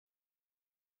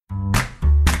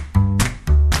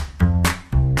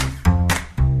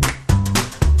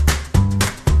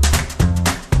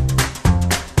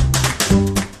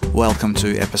welcome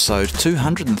to episode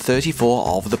 234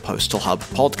 of the Postal Hub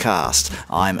podcast.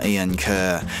 I'm Ian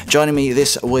Kerr. Joining me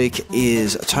this week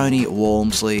is Tony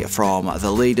Walmsley from the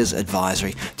Leaders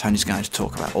Advisory. Tony's going to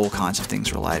talk about all kinds of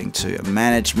things relating to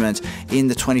management in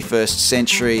the 21st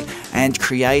century and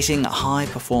creating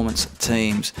high-performance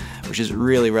teams, which is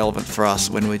really relevant for us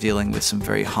when we're dealing with some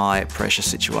very high-pressure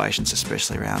situations,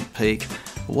 especially around peak.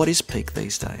 What is peak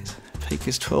these days? Peak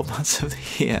is 12 months of the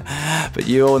year, but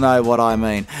you all know what I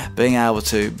mean. Being able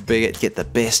to get the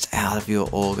best out of your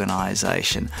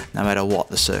organisation, no matter what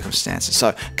the circumstances.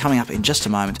 So coming up in just a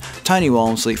moment, Tony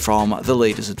Walmsley from the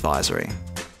Leaders Advisory.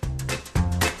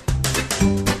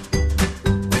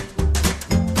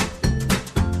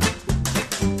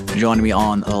 Joining me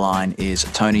on the line is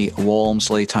Tony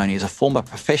Walmsley. Tony is a former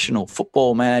professional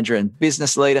football manager and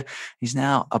business leader. He's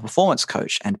now a performance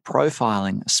coach and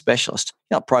profiling specialist.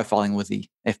 You're not profiling with the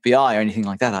FBI or anything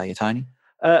like that, are you, Tony?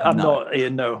 I'm not,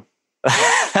 Ian, no.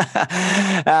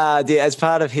 As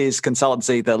part of his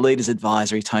consultancy, the Leaders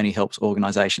Advisory, Tony helps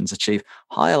organisations achieve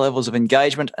higher levels of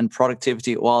engagement and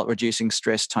productivity while reducing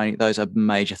stress. Tony, those are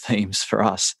major themes for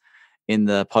us in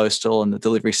the postal and the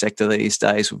delivery sector these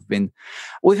days.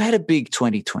 We've had a big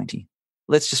 2020.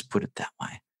 Let's just put it that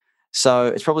way. So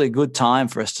it's probably a good time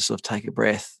for us to sort of take a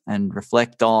breath and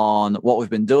reflect on what we've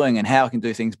been doing and how we can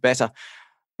do things better.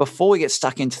 Before we get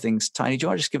stuck into things, Tony, do you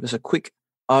want to just give us a quick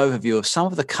overview of some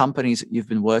of the companies that you've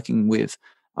been working with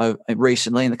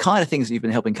recently and the kind of things that you've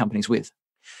been helping companies with?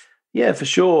 Yeah, for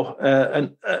sure.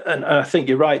 And I think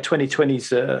you're right.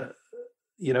 2020's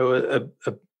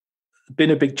been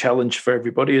a big challenge for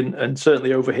everybody, and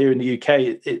certainly over here in the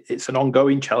UK, it's an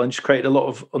ongoing challenge, created a lot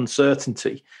of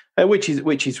uncertainty, which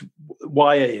is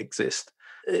why they exist.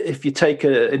 If you take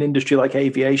an industry like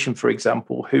aviation, for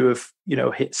example, who have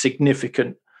hit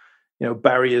significant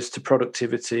barriers to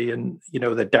productivity, and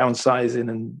they're downsizing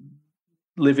and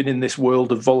living in this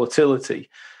world of volatility,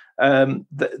 they're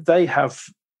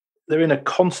in a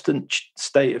constant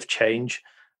state of change,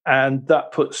 and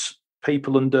that puts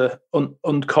people under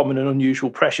uncommon and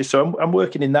unusual pressure. So I'm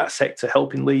working in that sector,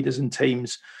 helping leaders and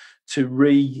teams to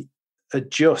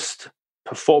readjust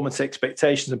performance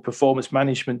expectations and performance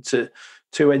management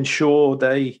to ensure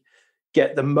they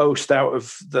get the most out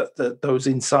of those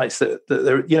insights that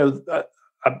they're,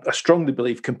 I strongly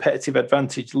believe competitive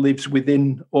advantage lives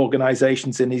within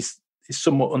organizations and is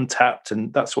somewhat untapped,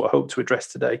 and that's what I hope to address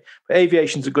today. But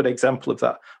aviation is a good example of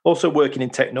that. Also working in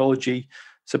technology,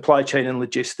 supply chain and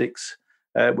logistics,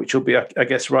 which will be, I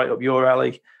guess, right up your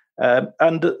alley.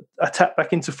 And I tap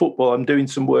back into football. I'm doing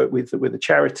some work with a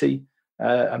charity.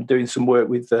 I'm doing some work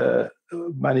with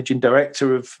managing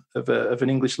director of an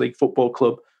English League football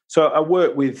club. So I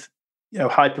work with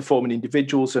high performing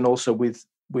individuals and also with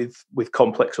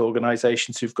complex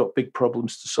organisations who've got big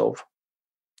problems to solve.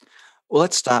 Well,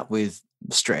 let's start with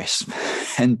stress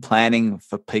and planning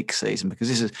for peak season,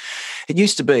 because it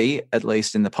used to be, at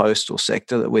least in the postal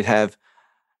sector, that we'd have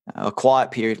a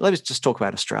quiet period. Let's just talk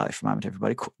about Australia for a moment,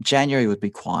 everybody. January would be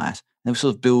quiet, and it would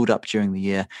sort of build up during the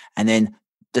year, and then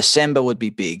December would be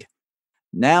big.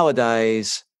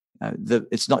 Nowadays,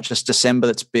 it's not just December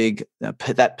that's big.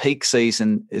 That peak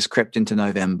season is crept into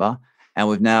November, and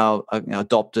we've now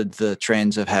adopted the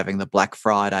trends of having the Black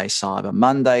Friday, Cyber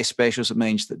Monday specials. It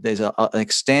means that there's an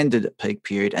extended peak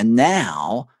period. And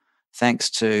now, thanks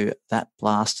to that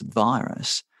blasted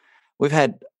virus, we've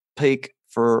had peak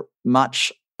for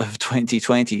much of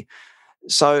 2020.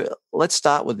 So let's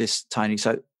start with this, Tony.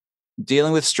 So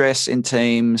dealing with stress in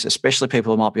teams, especially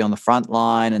people who might be on the front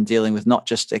line, and dealing with not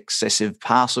just excessive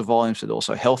parcel volumes, but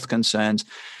also health concerns.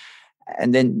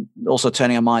 And then also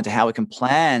turning our mind to how we can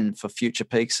plan for future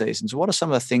peak seasons. What are some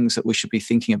of the things that we should be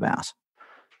thinking about?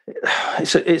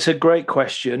 It's a great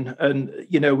question. And,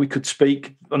 we could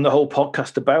speak on the whole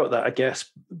podcast about that, I guess.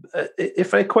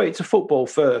 If I equate it to football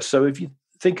first, so if you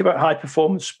think about high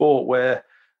performance sport where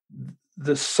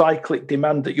the cyclic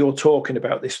demand that you're talking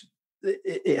about,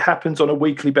 it happens on a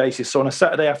weekly basis. So on a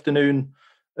Saturday afternoon,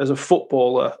 as a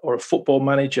footballer or a football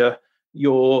manager,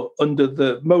 you're under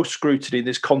the most scrutiny.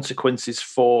 There's consequences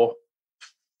for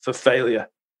failure,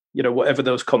 whatever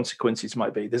those consequences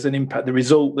might be. There's an impact. The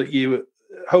result that you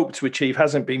hope to achieve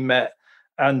hasn't been met,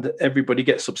 and everybody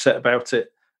gets upset about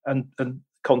it, and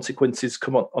consequences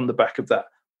come on the back of that.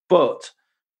 But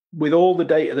with all the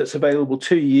data that's available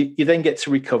to you, you then get to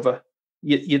recover.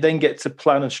 You then get to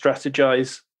plan and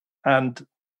strategize, and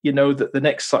that the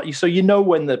next site. So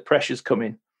when the pressure's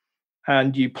coming,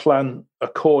 and you plan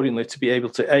accordingly to be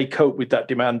able to A, cope with that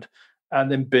demand,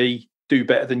 and then B, do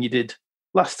better than you did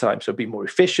last time. So be more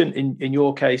efficient in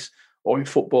your case, or in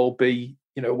football, be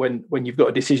when you've got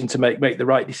a decision to make the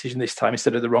right decision this time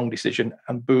instead of the wrong decision,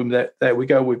 and boom, there we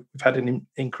go. We've had an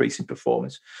increase in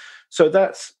performance. So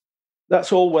that's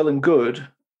all well and good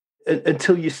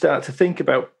until you start to think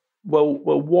about, well,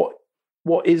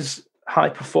 what is high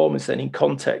performance then in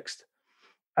context,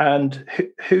 and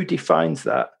who defines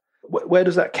that? Where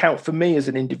does that count for me as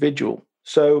an individual?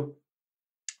 So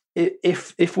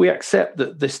if we accept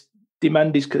that this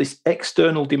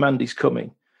external demand is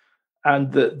coming,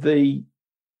 and that the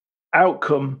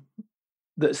outcome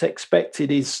that's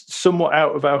expected is somewhat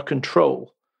out of our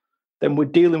control, then we're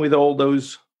dealing with all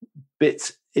those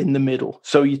bits in the middle.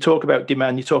 So you talk about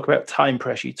demand, you talk about time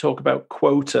pressure, you talk about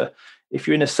quota. If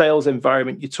you're in a sales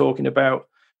environment, you're talking about,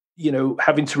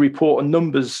 having to report on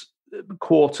numbers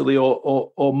quarterly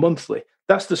or monthly.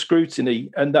 That's the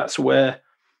scrutiny, and that's where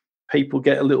people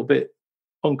get a little bit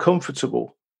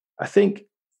uncomfortable. I think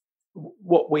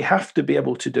what we have to be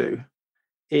able to do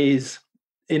is,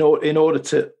 in order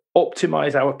to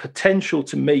optimize our potential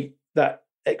to meet that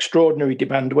extraordinary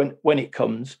demand when it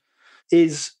comes,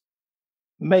 is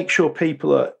make sure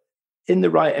people are in the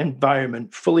right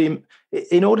environment,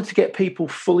 in order to get people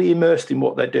fully immersed in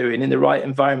what they're doing, in the right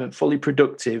environment, fully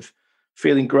productive,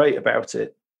 feeling great about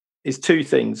it, is two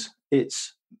things.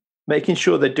 It's making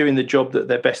sure they're doing the job that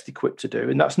they're best equipped to do.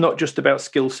 And that's not just about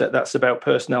skill set, that's about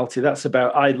personality. That's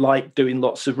about, I like doing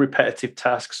lots of repetitive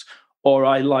tasks, or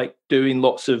I like doing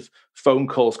lots of phone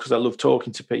calls because I love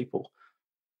talking to people.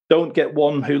 Don't get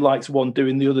one who likes one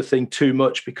doing the other thing too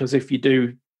much, because if you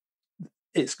do,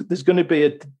 there's going to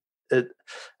be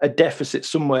a deficit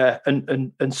somewhere,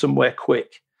 and somewhere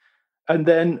quick. And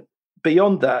then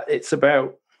beyond that, it's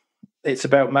about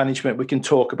management. We can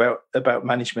talk about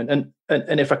management,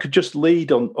 and if I could just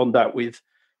lead on that with,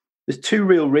 there's two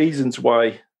real reasons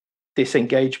why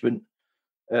disengagement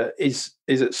is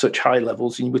at such high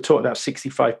levels. And we're talking about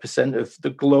 65% of the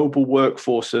global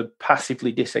workforce are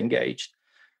passively disengaged.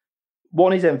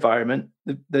 One is environment.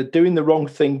 They're doing the wrong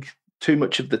thing too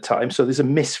much of the time. So there's a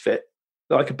misfit,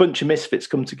 like a bunch of misfits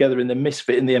come together in the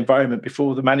misfit in the environment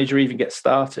before the manager even gets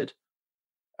started.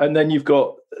 And then you've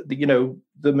got, the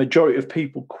majority of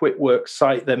people quit work,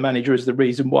 cite their manager as the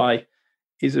reason why,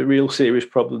 is a real serious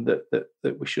problem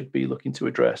that we should be looking to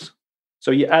address. So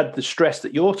you add the stress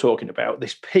that you're talking about,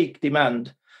 this peak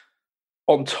demand.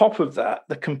 On top of that,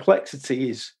 the complexity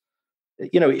is,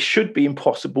 it should be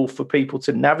impossible for people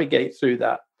to navigate through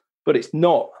that, but it's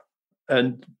not.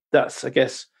 And that's, I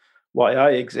guess, why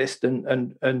I exist,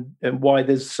 and why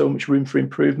there's so much room for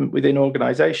improvement within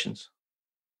organizations.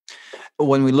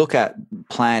 When we look at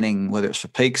planning, whether it's for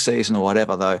peak season or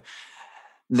whatever, though,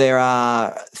 there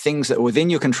are things that are within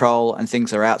your control and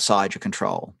things that are outside your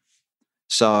control.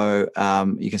 So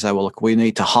you can say, well, look, we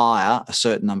need to hire a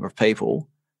certain number of people,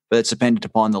 but it's dependent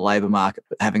upon the labour market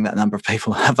having that number of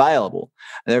people available.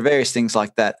 And there are various things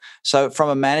like that. So from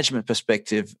a management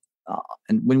perspective,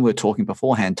 and when we were talking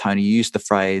beforehand, Tony, you used the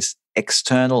phrase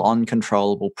external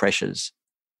uncontrollable pressures.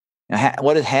 Now,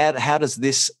 how does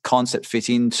this concept fit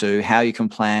into how you can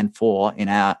plan for, in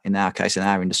our case, in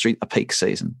our industry, a peak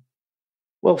season?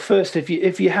 Well, first, if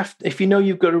you know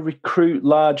you've got to recruit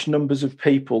large numbers of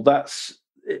people,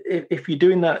 if you're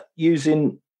doing that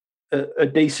using a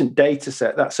decent data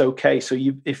set, that's okay. So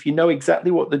if you know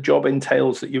exactly what the job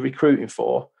entails that you're recruiting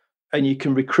for, and you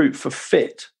can recruit for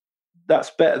fit,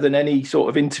 that's better than any sort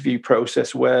of interview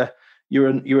process where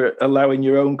you're allowing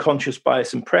your own conscious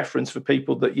bias and preference for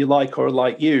people that you like or are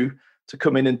like you to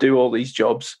come in and do all these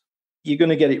jobs. You're going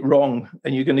to get it wrong,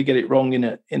 and you're going to get it wrong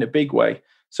in a big way.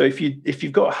 So if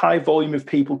you've got a high volume of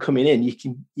people coming in, you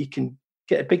can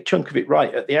get a big chunk of it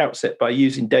right at the outset by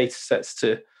using data sets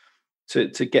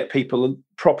to get people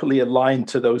properly aligned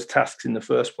to those tasks in the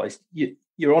first place.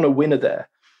 You're on a winner there.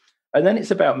 And then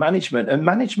it's about management, and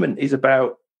management is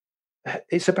about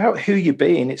who you're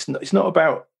being. It's not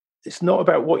about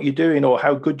what you're doing or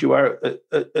how good you are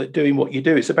at doing what you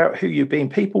do. It's about who you're being.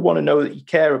 People want to know that you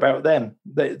care about them.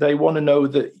 They want to know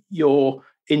that you're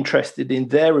interested in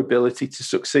their ability to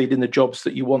succeed in the jobs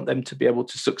that you want them to be able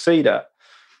to succeed at.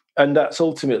 And that's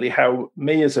ultimately how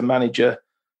me as a manager,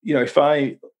 if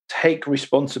I take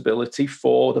responsibility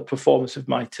for the performance of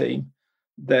my team,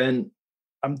 then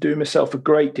I'm doing myself a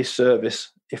great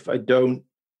disservice if I don't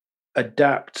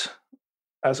adapt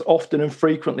as often and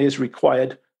frequently as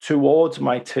required towards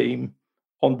my team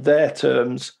on their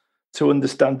terms, to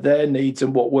understand their needs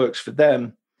and what works for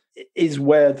them. Is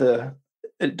where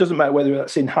it doesn't matter whether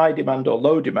that's in high demand or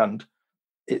low demand.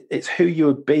 It's who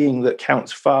you're being that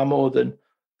counts far more than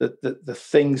the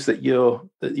things that you're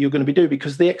going to be doing,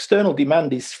 because the external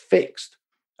demand is fixed.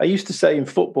 I used to say in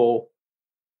football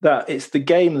that it's the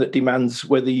game that demands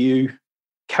whether you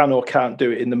can or can't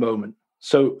do it in the moment.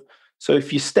 So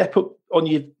if you step up on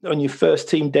your first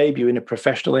team debut in a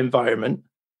professional environment,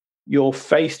 you're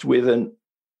faced with a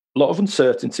lot of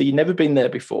uncertainty. You've never been there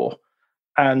before,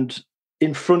 and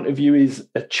in front of you is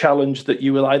a challenge that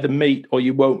you will either meet or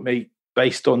you won't meet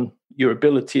based on your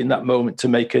ability in that moment to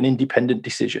make an independent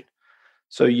decision.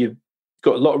 So you've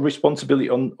got a lot of responsibility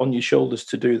on your shoulders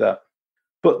to do that.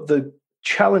 But the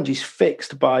challenge is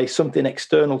fixed by something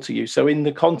external to you. So in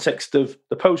the context of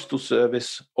the postal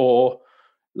service or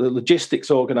the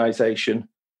logistics organization,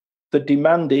 the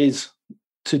demand is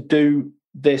to do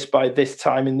this by this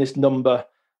time in this number,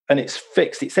 and it's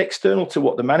fixed. It's external to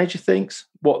what the manager thinks,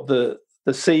 what the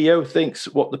CEO thinks,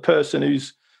 what the person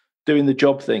who's doing the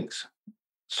job thinks.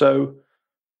 So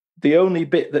the only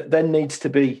bit that then needs to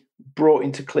be brought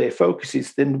into clear focus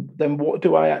is then what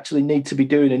do I actually need to be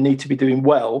doing and need to be doing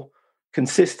well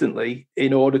consistently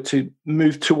in order to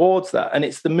move towards that? And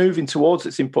it's the moving towards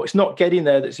that's important. It's not getting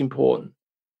there that's important.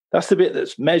 That's the bit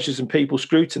that's measures and people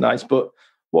scrutinize. But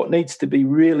what needs to be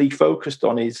really focused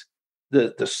on is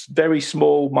the very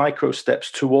small micro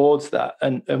steps towards that.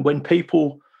 And when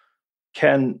people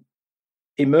can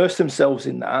immerse themselves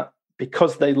in that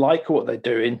because they like what they're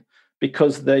doing,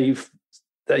 because they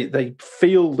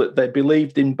feel that they're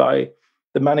believed in by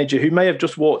the manager who may have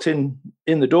just walked in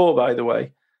the door, by the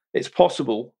way. It's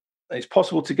possible. It's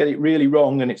possible to get it really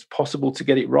wrong, and it's possible to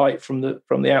get it right from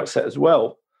the outset as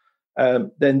well.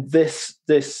 Then this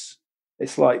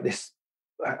it's like this.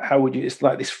 It's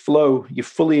like this flow. You're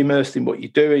fully immersed in what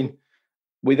you're doing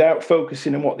without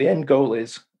focusing on what the end goal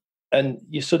is, and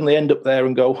you suddenly end up there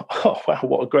and go, "Oh wow,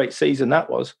 what a great season that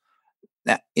was."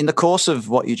 Now, in the course of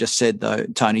what you just said, though,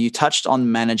 Tony, you touched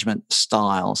on management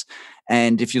styles.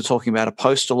 And if you're talking about a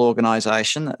postal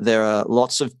organisation, there are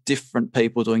lots of different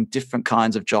people doing different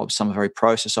kinds of jobs. Some are very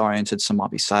process-oriented, some might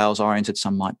be sales-oriented,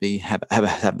 some might be have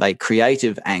a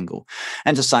creative angle.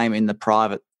 And the same in the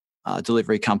private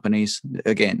delivery companies.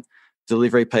 Again,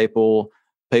 delivery people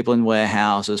in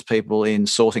warehouses, people in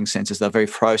sorting centres, they're very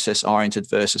process-oriented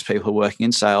versus people who are working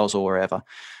in sales or wherever.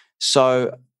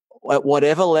 So at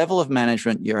whatever level of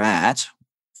management you're at,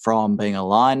 from being a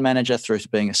line manager through to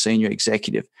being a senior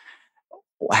executive,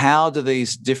 how do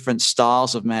these different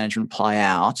styles of management play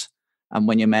out? And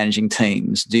when you're managing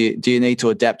teams, do you need to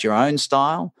adapt your own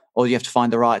style, or do you have to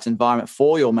find the right environment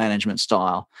for your management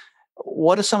style?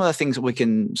 What are some of the things that we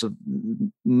can sort of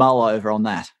mull over on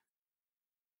that?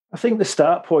 I think the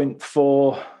start point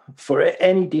for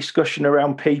any discussion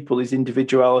around people is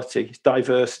individuality, it's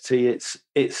diversity. It's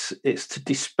to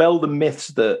dispel the myths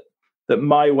that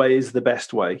my way is the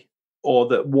best way, or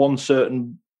that one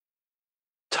certain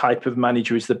type of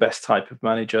manager is the best type of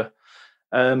manager.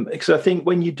 Because I think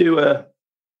when you do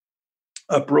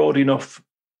a broad enough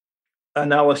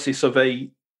analysis of a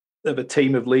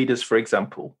team of leaders, for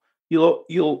example,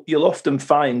 you'll often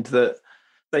find that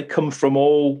they come from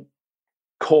all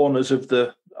corners of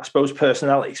the, I suppose,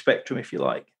 personality spectrum, if you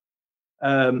like.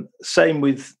 Same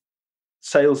with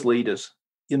sales leaders.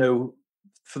 You know,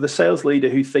 for the sales leader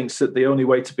who thinks that the only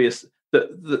way to be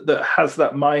that has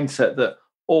that mindset that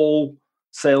all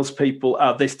salespeople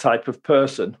are this type of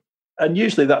person, and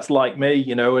usually that's like me,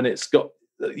 you know, and it's got,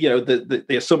 you know,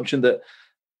 the assumption that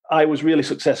I was really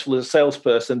successful as a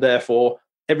salesperson, therefore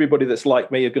everybody that's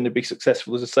like me are going to be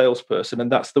successful as a salesperson,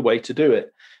 and that's the way to do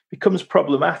it. Becomes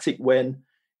problematic when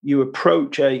you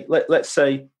approach let's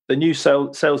say the new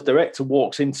sales director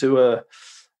walks into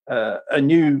a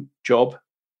new job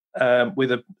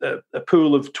with a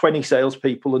pool of 20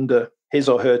 salespeople under his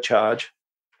or her charge,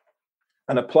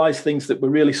 and applies things that were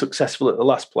really successful at the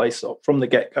last place from the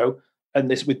get-go, and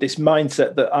with this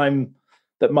mindset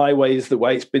that my way is the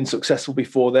way, it's been successful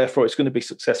before, therefore it's going to be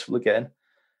successful again.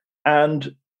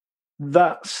 And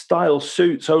that style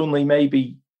suits only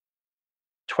maybe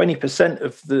 20%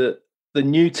 of the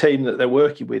new team that they're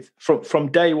working with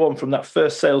from day one, from that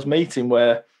first sales meeting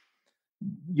where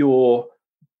you're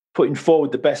putting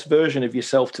forward the best version of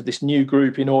yourself to this new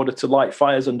group in order to light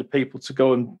fires under people to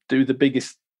go and do the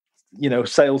biggest, you know,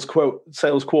 sales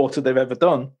quarter they've ever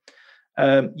done.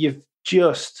 You've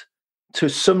just, to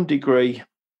some degree,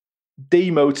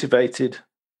 demotivated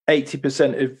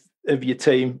 80% of your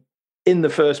team in the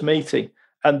first meeting,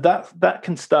 and that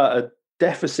can start a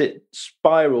deficit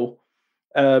spiral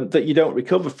that you don't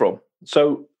recover from.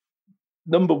 So,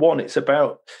 number one, it's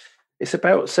about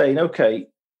saying, okay,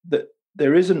 that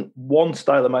there isn't one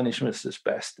style of management that's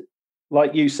best.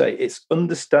 Like you say, it's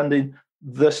understanding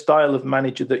the style of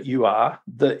manager that you are,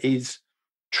 that is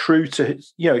true to,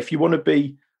 you know, if you want to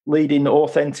be leading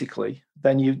authentically,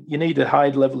 then you need a high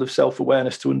level of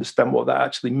self-awareness to understand what that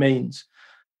actually means.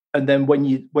 And then when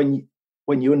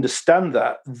when you understand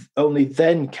that, only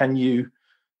then can you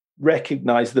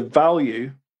recognize the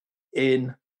value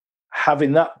in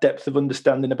having that depth of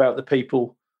understanding about the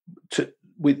people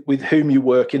with whom you're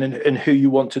working and who you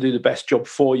want to do the best job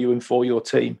for you and for your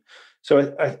team.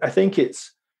 So I think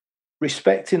it's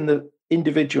respecting the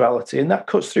individuality, and that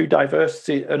cuts through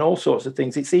diversity and all sorts of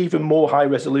things. It's even more high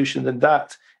resolution than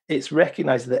that. It's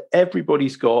recognizing that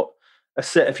everybody's got a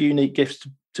set of unique gifts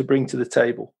to bring to the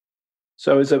table.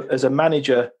 So as a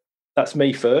manager, that's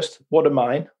me first. What are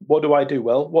mine? What do I do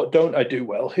well? What don't I do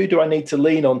well? Who do I need to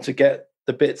lean on to get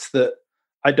the bits that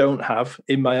I don't have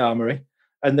in my armory?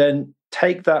 And then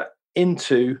take that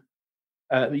into,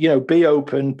 be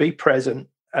open, be present,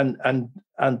 and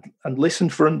listen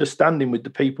for understanding with the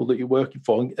people that you're working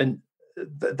for. And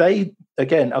they,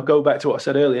 again, I'll go back to what I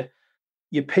said earlier.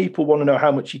 Your people want to know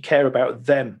how much you care about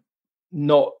them,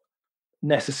 not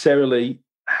necessarily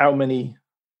how many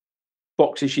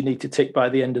boxes you need to tick by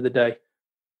the end of the day.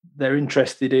 They're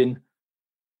interested in,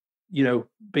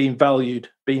 being valued,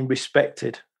 being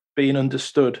respected, being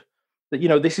understood.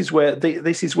 That this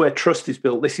is where trust is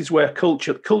built. This is where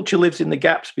culture lives in the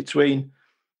gaps between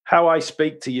how I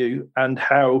speak to you and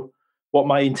what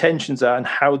my intentions are and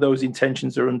how those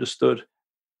intentions are understood.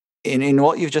 In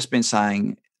what you've just been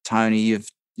saying, Tony,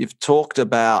 you've talked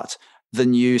about the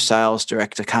new sales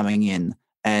director coming in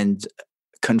and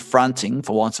confronting,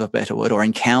 for want of a better word, or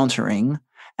encountering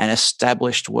an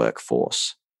established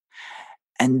workforce.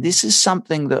 And this is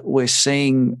something that we're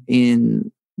seeing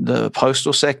in the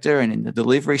postal sector and in the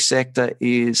delivery sector,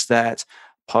 is that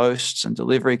posts and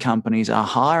delivery companies are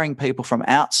hiring people from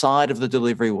outside of the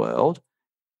delivery world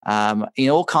in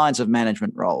all kinds of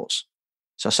management roles.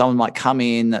 So someone might come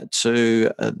in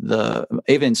to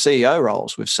even CEO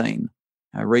roles. We've seen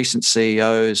recent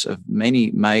CEOs of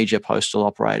many major postal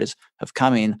operators have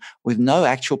come in with no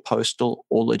actual postal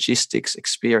or logistics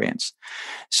experience.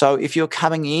 So if you're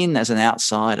coming in as an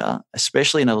outsider,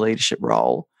 especially in a leadership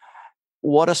role,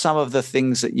 what are some of the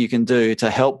things that you can do to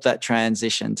help that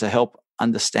transition, to help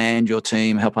understand your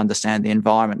team, help understand the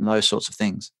environment and those sorts of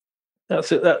things?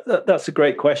 That's a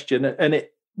great question. And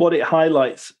what it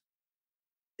highlights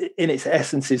in its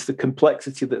essence is the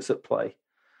complexity that's at play.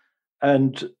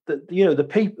 And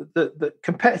the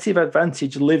competitive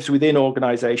advantage lives within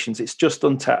organizations. It's just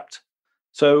untapped.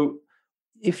 So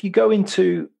if you go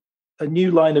into a new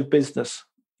line of business,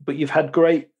 but you've had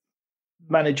great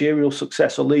managerial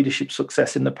success or leadership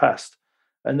success in the past,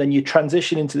 and then you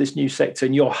transition into this new sector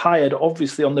and you're hired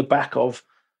obviously on the back of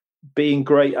being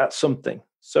great at something.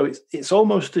 So it's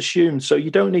almost assumed. So you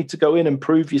don't need to go in and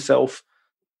prove yourself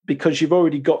because you've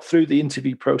already got through the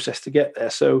interview process to get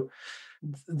there. So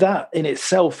that in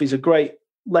itself is a great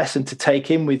lesson to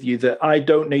take in with you, that I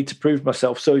don't need to prove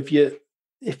myself. So if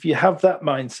you have that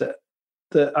mindset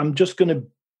that I'm just going to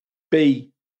be,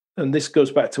 and this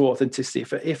goes back to authenticity,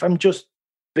 if I'm just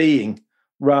being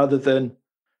rather than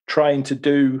trying to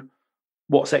do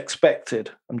what's expected,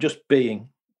 I'm just being,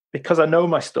 because I know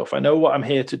my stuff, I know what I'm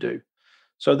here to do.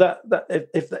 So that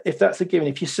if that's a given,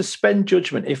 if you suspend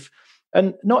judgment,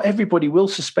 and not everybody will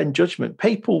suspend judgment.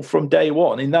 People from day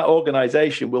one in that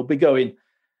organization will be going,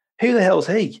 who the hell's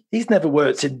he? He's never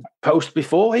worked in post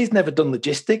before. He's never done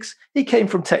logistics. He came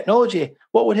from technology.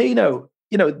 What would he know?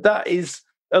 That is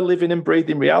a living and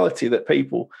breathing reality that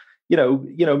people,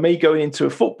 me going into a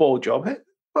football job,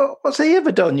 what's he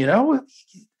ever done,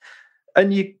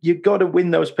 And you got to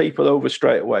win those people over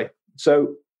straight away.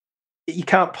 So you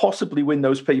can't possibly win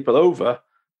those people over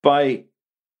by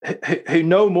who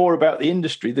know more about the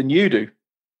industry than you do.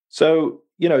 So,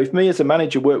 if me as a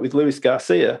manager work with Luis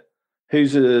Garcia,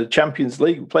 who's a Champions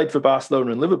League, played for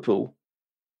Barcelona and Liverpool,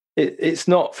 it's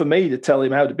not for me to tell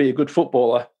him how to be a good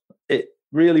footballer. It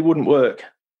really wouldn't work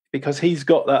because he's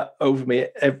got that over me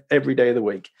every day of the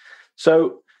week.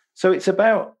 So it's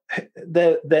about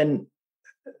then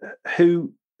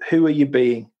who are you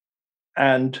being?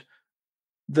 And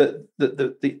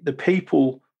the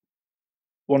people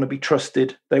want to be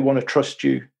trusted. They want to trust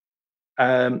you.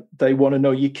 They want to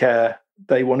know you care.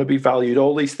 They want to be valued.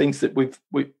 All these things that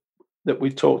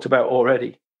we've talked about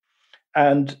already.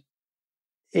 And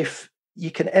if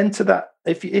you can enter that,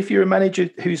 if you're a manager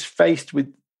who's faced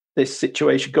with this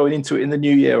situation going into it in the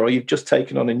new year, or you've just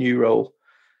taken on a new role,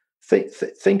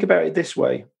 think about it this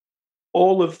way: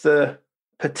 all of the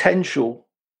potential,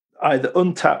 either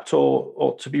untapped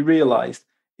or to be realized,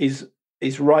 is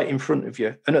right in front of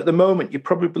you. And at the moment, you're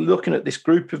probably looking at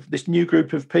this new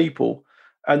group of people,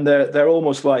 and they're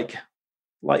almost like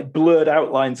blurred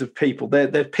outlines of people.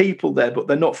 They're people there, but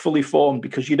they're not fully formed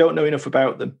because you don't know enough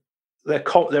about them.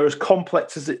 They're as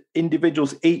complex as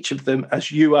individuals, each of them,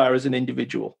 as you are as an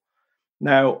individual.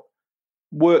 Now,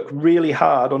 work really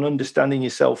hard on understanding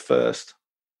yourself first,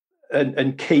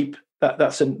 and keep that.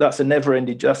 That's a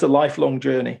never-ending. That's a lifelong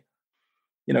journey.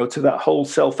 To that whole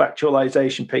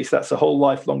self-actualization piece. That's a whole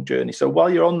lifelong journey. So while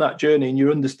you're on that journey and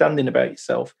you're understanding about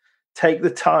yourself, take the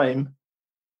time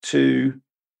to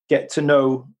get to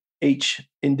know each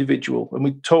individual. And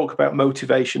we talk about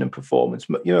motivation and performance.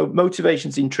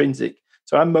 Motivation's intrinsic.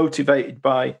 So I'm motivated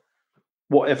by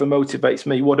whatever motivates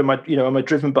me. What am I? Am I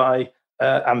driven by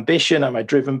ambition? Am I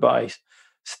driven by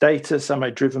status? Am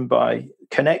I driven by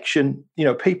connection?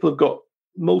 People have got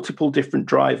multiple different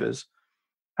drivers,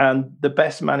 and the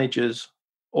best managers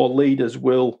or leaders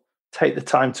will take the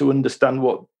time to understand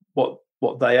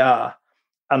what they are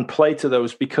and play to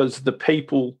those, because the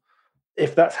people,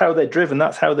 if that's how they're driven,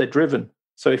 that's how they're driven.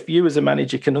 So if you as a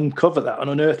manager can uncover that and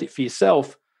unearth it for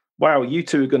yourself, wow, you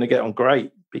two are going to get on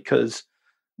great, because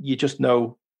you just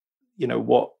know,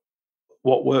 what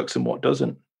works and what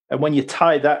doesn't. And when you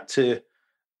tie that to,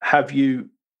 have you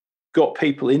got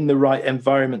people in the right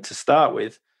environment to start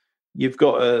with, you've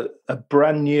got a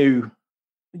brand new,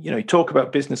 you talk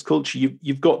about business culture,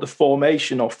 you've got the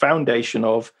formation or foundation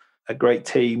of a great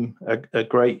team, a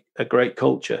great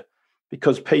culture,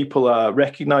 because people are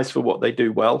recognized for what they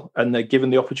do well, and they're given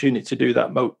the opportunity to do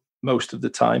that most of the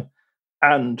time.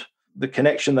 And the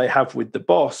connection they have with the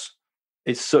boss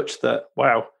is such that,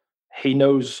 wow, he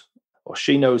knows or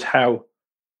she knows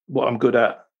what I'm good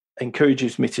at,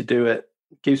 encourages me to do it,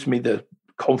 gives me the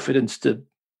confidence to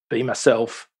be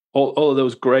myself, all of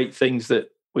those great things that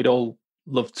we'd all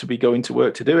love to be going to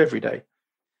work to do every day.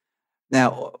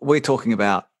 Now, we're talking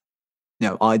about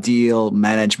ideal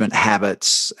management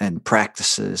habits and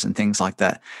practices and things like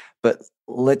that. But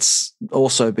let's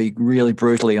also be really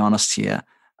brutally honest here.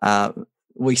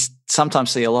 We sometimes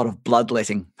see a lot of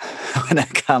bloodletting when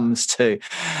it comes to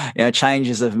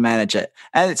changes of manager,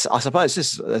 and I suppose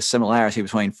this is a similarity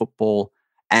between football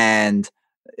and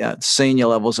senior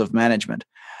levels of management.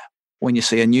 When you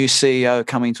see a new CEO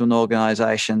coming to an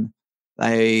organization,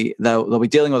 they'll be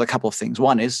dealing with a couple of things.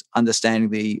 One is understanding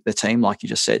the team, like you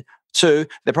just said. Two,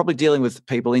 they're probably dealing with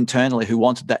people internally who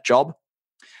wanted that job,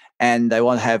 and they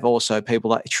want to have also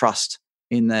people that they trust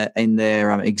in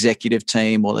their executive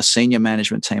team or the senior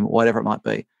management team or whatever it might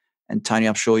be. And Tony,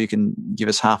 I'm sure you can give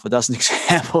us half a dozen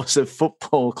examples of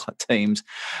football teams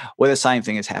where the same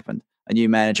thing has happened. A new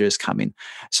manager has come in.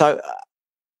 So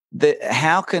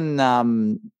how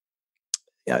can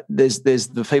there's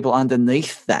the people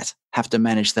underneath that have to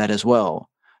manage that as well.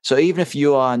 So even if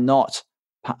you are not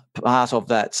part of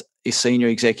that senior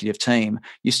executive team,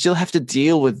 you still have to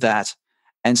deal with that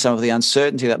and some of the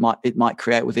uncertainty that it might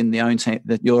create within the own team,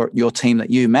 that your team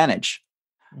that you manage.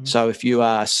 Mm-hmm. So if you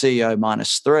are CEO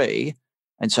 -3,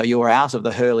 and so you're out of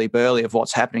the hurly-burly of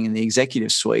what's happening in the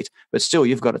executive suite, but still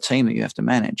you've got a team that you have to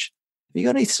manage. Have you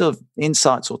got any sort of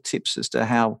insights or tips as to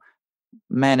how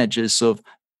managers sort of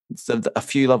a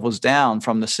few levels down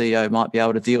from the CEO might be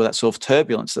able to deal with that sort of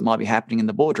turbulence that might be happening in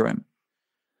the boardroom?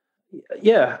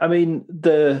 Yeah, I mean,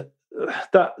 what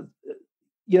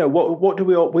do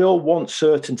we all want?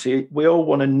 Certainty. We all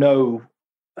want to know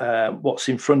what's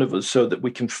in front of us so that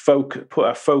we can put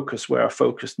our focus where our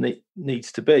focus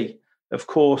needs to be. Of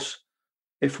course,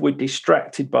 if we're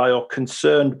distracted by or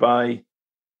concerned by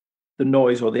the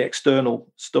noise or the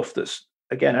external stuff that's,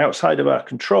 again, outside of our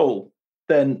control,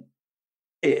 then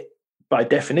it, by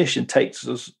definition, takes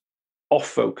us off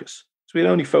focus. So we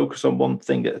only focus on one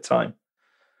thing at a time.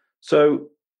 So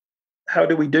how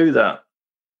do we do that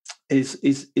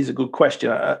is a good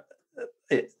question.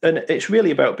 And it's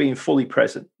really about being fully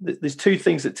present. There's two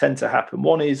things that tend to happen.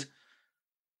 One is,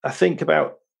 I think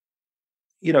about,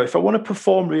 if I want to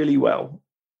perform really well,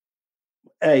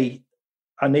 I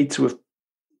need to have,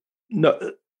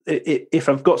 if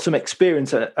I've got some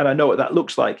experience and I know what that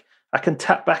looks like, I can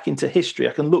tap back into history.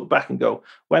 I can look back and go,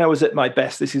 when I was at my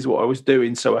best, this is what I was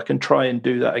doing. So I can try and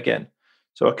do that again.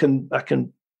 So I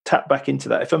can tap back into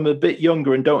that. If I'm a bit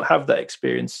younger and don't have that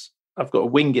experience, I've got to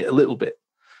wing it a little bit.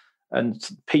 And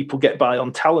people get by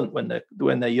on talent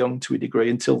when they're young to a degree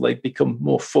until they become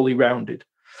more fully rounded.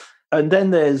 And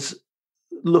then there's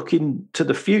looking to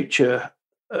the future,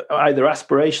 either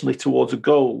aspirationally towards a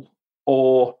goal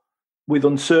or with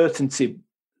uncertainty,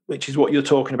 which is what you're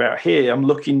talking about here. I'm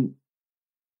looking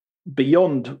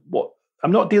beyond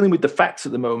I'm not dealing with the facts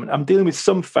at the moment. I'm dealing with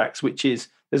some facts, which is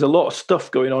there's a lot of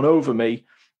stuff going on over me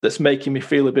that's making me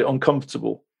feel a bit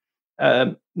uncomfortable.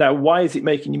 Now, why is it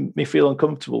making me feel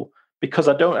uncomfortable? Because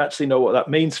I don't actually know what that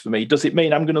means for me. Does it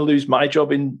mean I'm going to lose my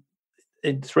job in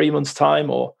 3 months' time?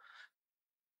 Or,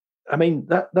 I mean,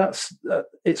 that's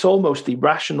it's almost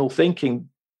irrational thinking,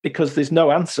 because there's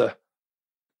no answer.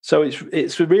 So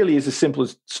it's really as simple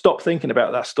as stop thinking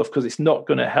about that stuff because it's not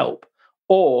going to help.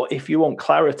 Or if you want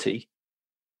clarity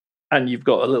and you've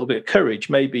got a little bit of courage,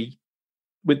 maybe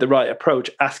with the right approach,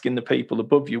 asking the people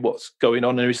above you what's going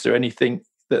on and is there anything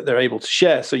that they're able to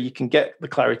share so you can get the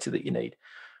clarity that you need.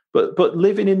 But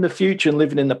living in the future and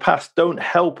living in the past don't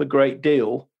help a great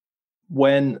deal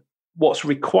when what's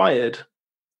required,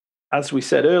 as we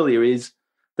said earlier, is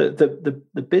that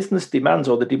the business demands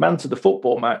or the demands of the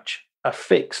football match are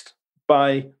fixed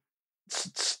by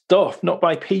stuff, not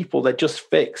by people. They're just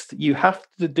fixed. You have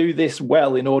to do this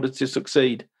well in order to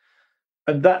succeed.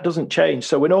 And that doesn't change.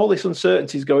 So when all this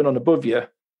uncertainty is going on above you,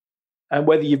 and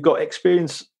whether you've got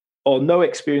experience or no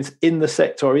experience in the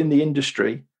sector or in the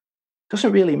industry,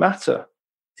 doesn't really matter.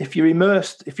 If you're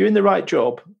immersed, if you're in the right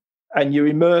job and you're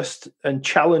immersed and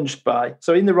challenged by,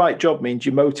 so in the right job means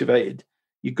you're motivated,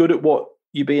 you're good at what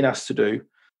you're being asked to do.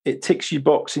 It ticks your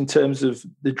box in terms of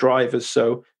the drivers.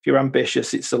 So if you're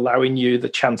ambitious, it's allowing you the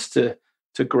chance to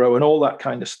grow and all that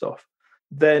kind of stuff.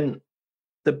 Then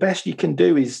the best you can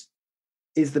do is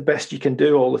the best you can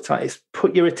do all the time. It's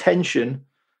put your attention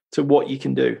to what you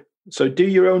can do. So do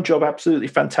your own job absolutely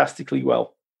fantastically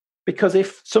well. Because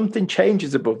if something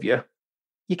changes above you,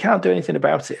 you can't do anything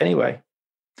about it anyway.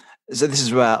 So this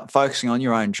is about focusing on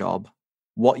your own job,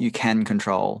 what you can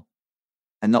control,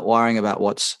 and not worrying about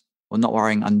not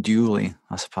worrying unduly,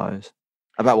 I suppose,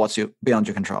 about what's beyond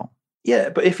your control. Yeah,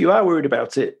 but if you are worried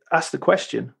about it, ask the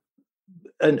question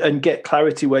and get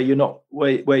clarity where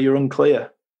you're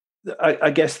unclear. I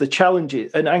guess the challenge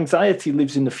is, and anxiety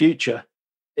lives in the future.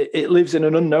 It lives in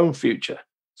an unknown future.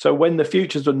 So when the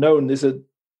future's unknown, there's an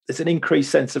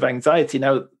increased sense of anxiety.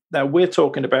 Now we're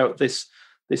talking about this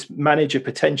manager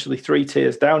potentially 3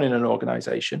 tiers down in an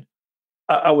organization.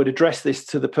 I would address this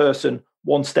to the person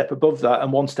one step above that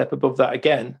and one step above that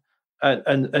again,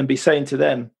 and be saying to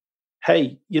them,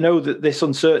 hey, you know that this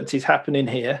uncertainty is happening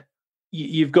here.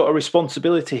 You've got a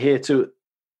responsibility here to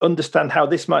understand how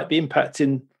this might be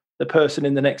impacting the person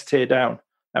in the next tier down.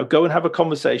 Now go and have a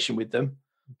conversation with them.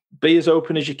 Be as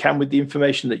open as you can with the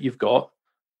information that you've got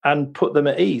and put them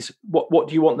at ease. What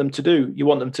do you want them to do? You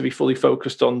want them to be fully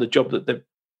focused on the job that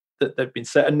they've been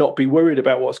set and not be worried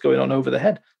about what's going on over their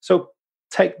head. So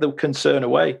take the concern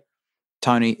away.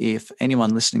 Tony, if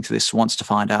anyone listening to this wants to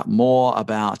find out more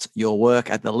about your work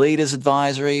at the Leaders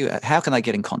Advisory, how can they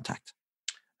get in contact?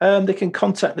 They can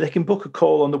book a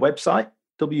call on the website,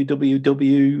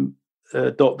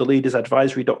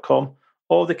 www.theleadersadvisory.com,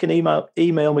 or they can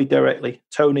email me directly,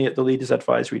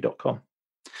 tony@theleadersadvisory.com.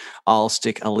 I'll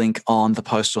stick a link on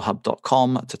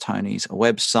thepostalhub.com to Tony's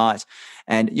website.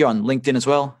 And you're on LinkedIn as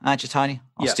well, aren't you, Tony?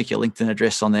 I'll stick your LinkedIn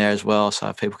address on there as well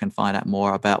so people can find out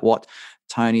more about what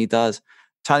Tony does.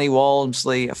 Tony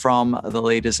Walmsley from the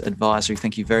Leaders Advisory,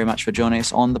 thank you very much for joining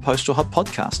us on the Postal Hub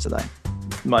podcast today.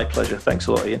 My pleasure. Thanks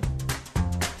a lot, Ian.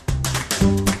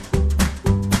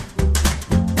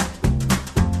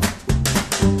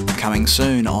 Coming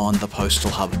soon on the Postal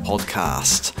Hub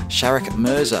podcast, Sharik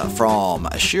Mirza from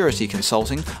Assurity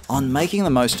Consulting on making the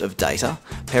most of data,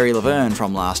 Perry Laverne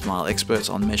from Last Mile Experts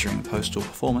on measuring postal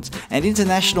performance, and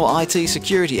international IT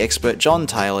security expert John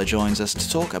Taylor joins us to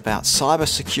talk about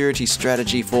cybersecurity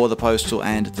strategy for the postal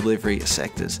and delivery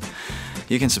sectors.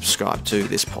 You can subscribe to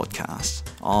this podcast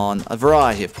on a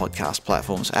variety of podcast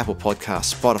platforms, Apple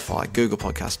Podcasts, Spotify, Google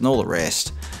Podcasts, and all the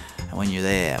rest. And when you're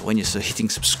there, when you're sort of hitting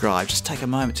subscribe, just take a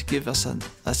moment to give us a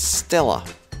stellar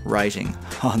rating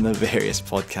on the various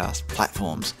podcast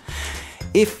platforms.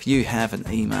 If you have an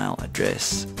email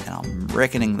address, and I'm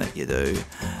reckoning that you do,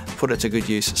 put it to good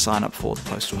use. Sign up for the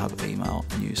Postal Hub email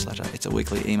newsletter. It's a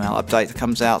weekly email update that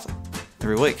comes out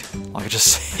every week. Like I just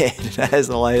said, it has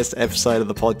the latest episode of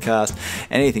the podcast,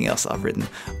 anything else I've written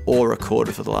or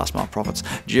recorded for the Last Mile Profits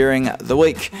during the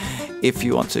week. If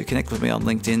you want to connect with me on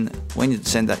LinkedIn, when you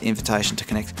send that invitation to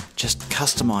connect, just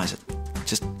customize it.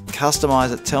 Just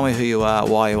customize it. Tell me who you are,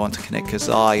 why you want to connect, because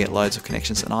I get loads of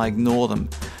connections and I ignore them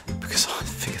because I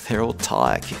figure they're all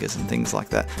tire kickers and things like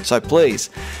that. So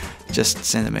please, just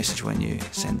send a message when you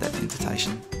send that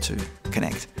invitation to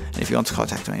connect. And if you want to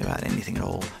contact me about anything at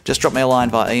all, just drop me a line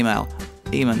via email.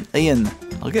 Ian,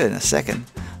 I'll get it in a second.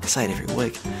 I say it every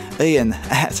week.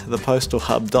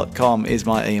 Ian@thepostalhub.com is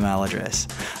my email address.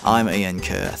 I'm Ian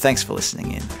Kerr. Thanks for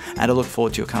listening in, and I look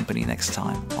forward to your company next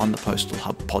time on the Postal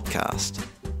Hub podcast.